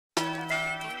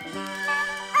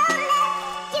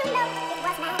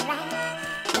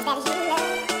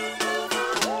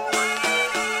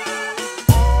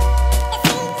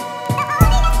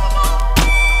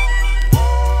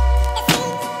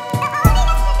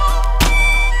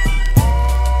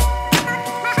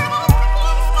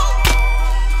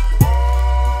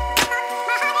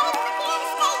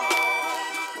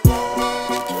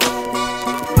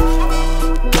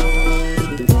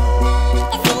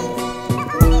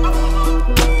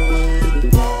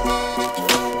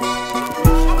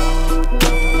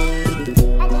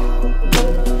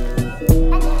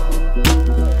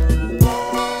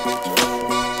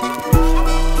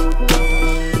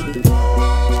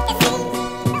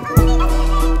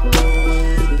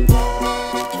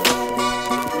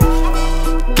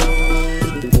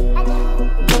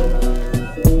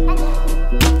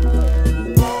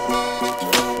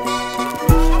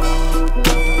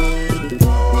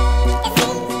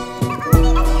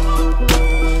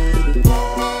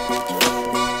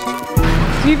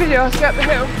video, I'll go up the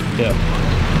hill. Yeah.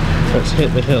 Let's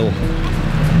hit the hill. You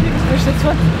can push this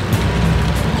one.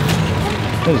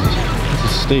 This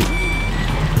is steep.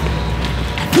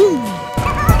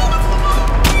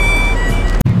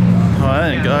 Alright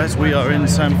then guys, we are in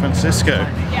San Francisco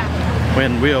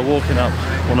when we are walking up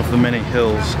one of the many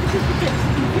hills.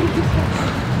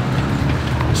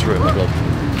 It's really good.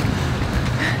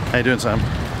 How you doing, Sam?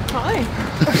 Hi.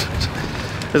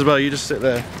 Isabel, you just sit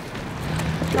there.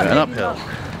 Going uphill.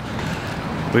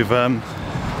 We've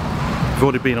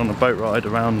already been on a boat ride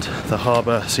around the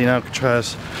harbour, seen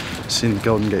Alcatraz, seen the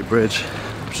Golden Gate Bridge,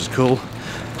 which is cool.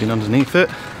 Been underneath it.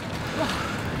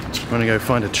 We're going to go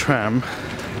find a tram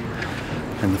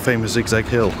in the famous Zigzag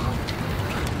Hill.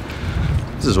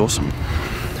 This is awesome.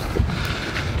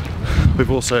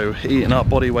 We've also eaten our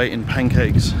body weight in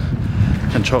pancakes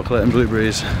and chocolate and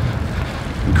blueberries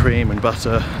and cream and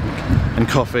butter and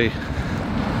coffee.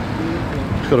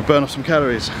 Got to burn off some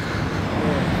calories.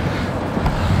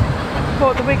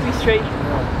 Caught the Wiggly Street.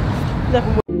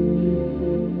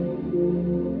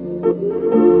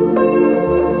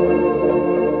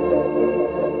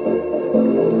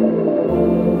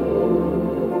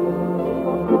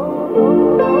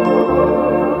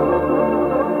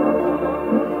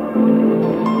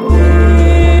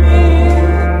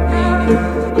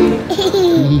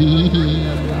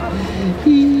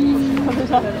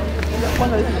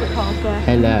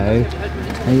 Hello.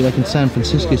 How are you liking San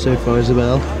Francisco so far,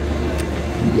 Isabel?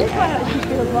 Yeah.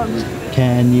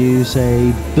 Can you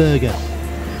say burger?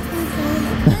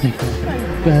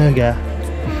 Burger.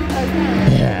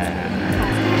 Yeah.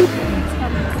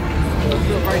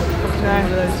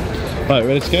 Right,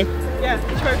 ready to go? Yeah,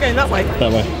 which way are we going? That way?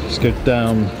 That way. Let's go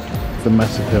down the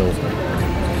massive hill.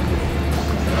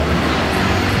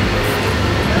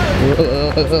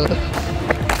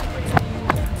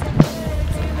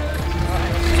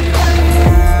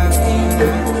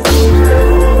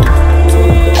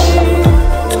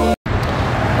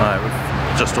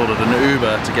 Just ordered an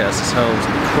Uber to get us ourselves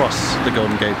across the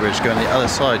Golden Gate Bridge, going the other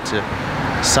side to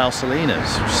South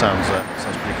Salinas, which sounds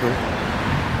pretty cool.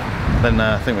 Then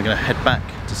I think we're going to head back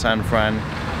to San Fran,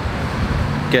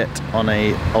 get on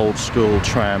a old school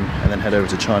tram, and then head over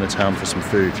to Chinatown for some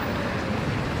food.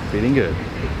 Feeling good.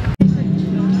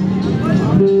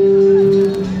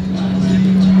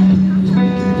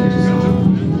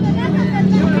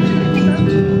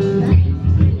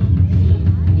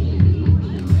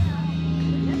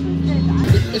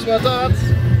 It's my dad.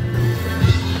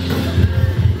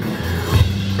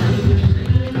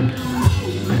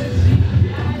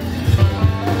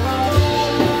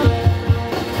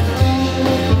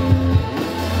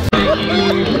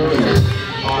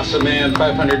 Awesome, man.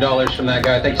 $500 from that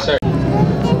guy. Thank you, sir.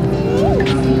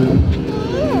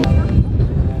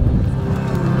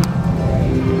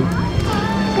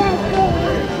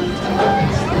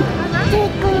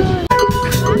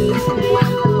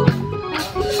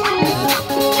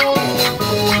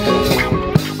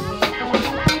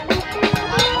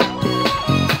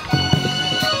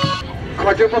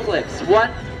 Quadruple flips. 1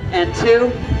 and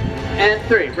 2 and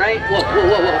 3. Right? Whoa, whoa,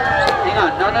 whoa, whoa. Hang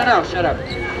on. No, no, no. Shut up.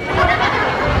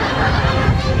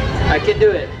 I can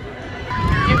do it.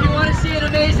 If you want to see an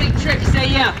amazing trick, say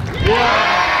yeah.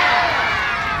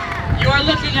 Yeah. You are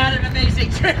looking at an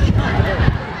amazing trick.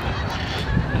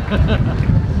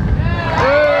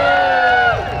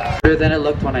 Better than it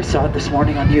looked when I saw it this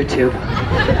morning on YouTube.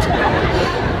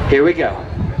 Here we go.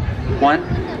 1,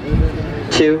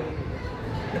 2,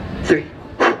 3.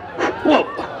 Whoa!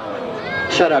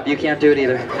 Shut up, you can't do it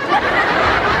either.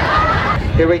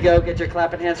 Here we go, get your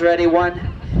clapping hands ready. 1,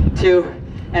 2,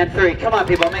 and 3. Come on,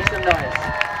 people, make some noise.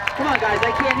 Come on, guys,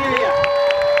 I can't hear you.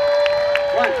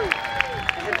 1,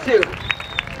 and 2,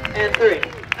 and 3.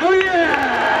 Oh yeah!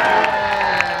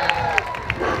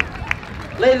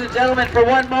 Ladies and gentlemen, for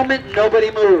one moment, nobody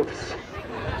moves.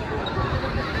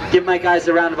 Give my guys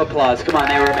a round of applause. Come on,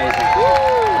 they were amazing.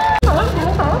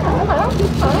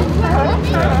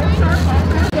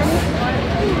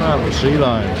 Ah, the sea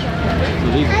lions. So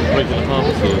these are just regular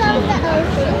harbour tours, aren't they?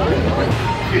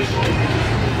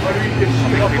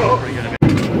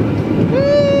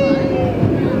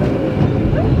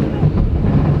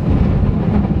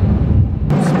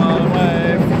 Smile and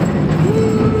wave.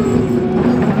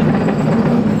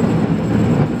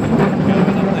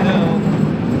 Going up the hill.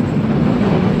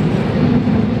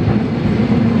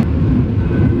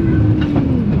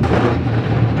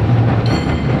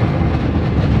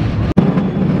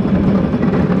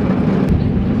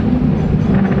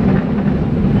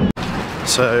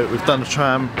 So we've done the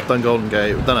tram, we've done Golden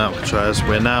Gate, we've done Alcatraz,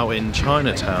 we're now in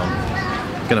Chinatown.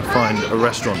 We're gonna find a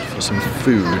restaurant for some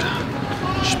food.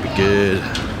 Should be good.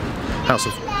 House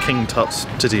of King Tut's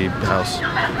Titty House.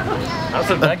 House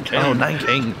of Nanking. Oh,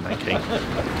 Nanking. Nanking.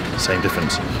 Same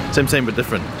difference. Same but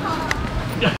different.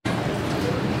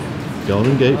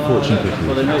 Golden Gate fortune cookies.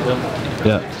 Well, they made them.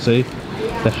 Yeah, see?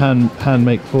 They hand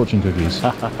make fortune cookies.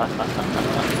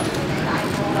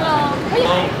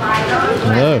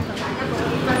 Hello.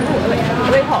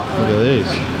 Are they hot? Look at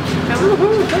these.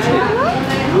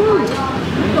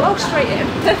 Oh, straight in.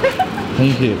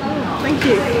 Thank you. Thank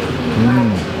you.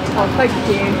 Oh, thank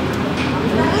you.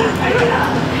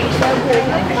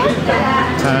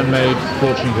 Handmade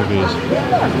fortune cookies.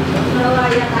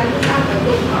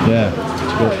 Yeah,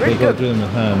 they've got to do them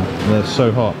with hand. They're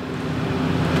so hot.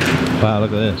 Wow,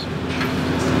 look at this.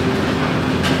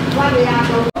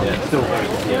 Yeah, still very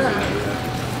good.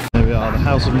 There we are, the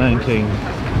House of Nanking.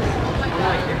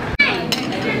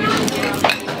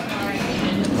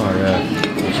 Oh yeah,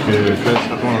 that's good. Let's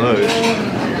have one of those.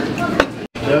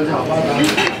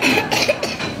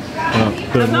 Well,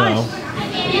 doing well.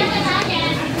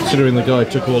 Considering the guy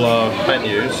took all our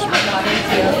menus, I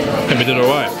think we did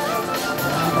alright.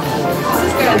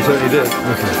 We certainly did.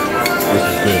 Okay. This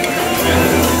is good.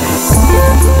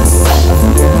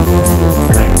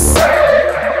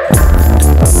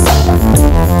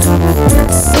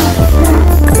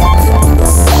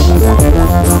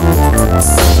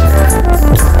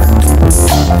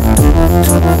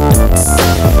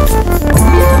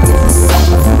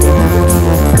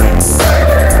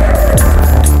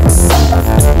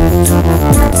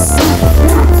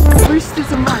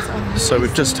 So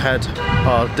we've just had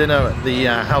our dinner at the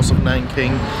House of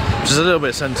Nanking, which is a little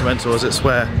bit sentimental as it's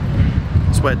where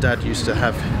Dad used to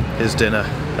have his dinner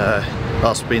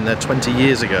after being there 20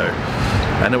 years ago.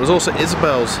 And it was also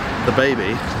Isabel's, the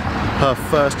baby, her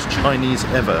first Chinese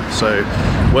ever. So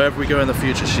wherever we go in the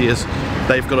future,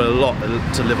 they've got a lot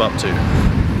to live up to.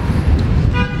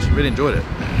 She really enjoyed it.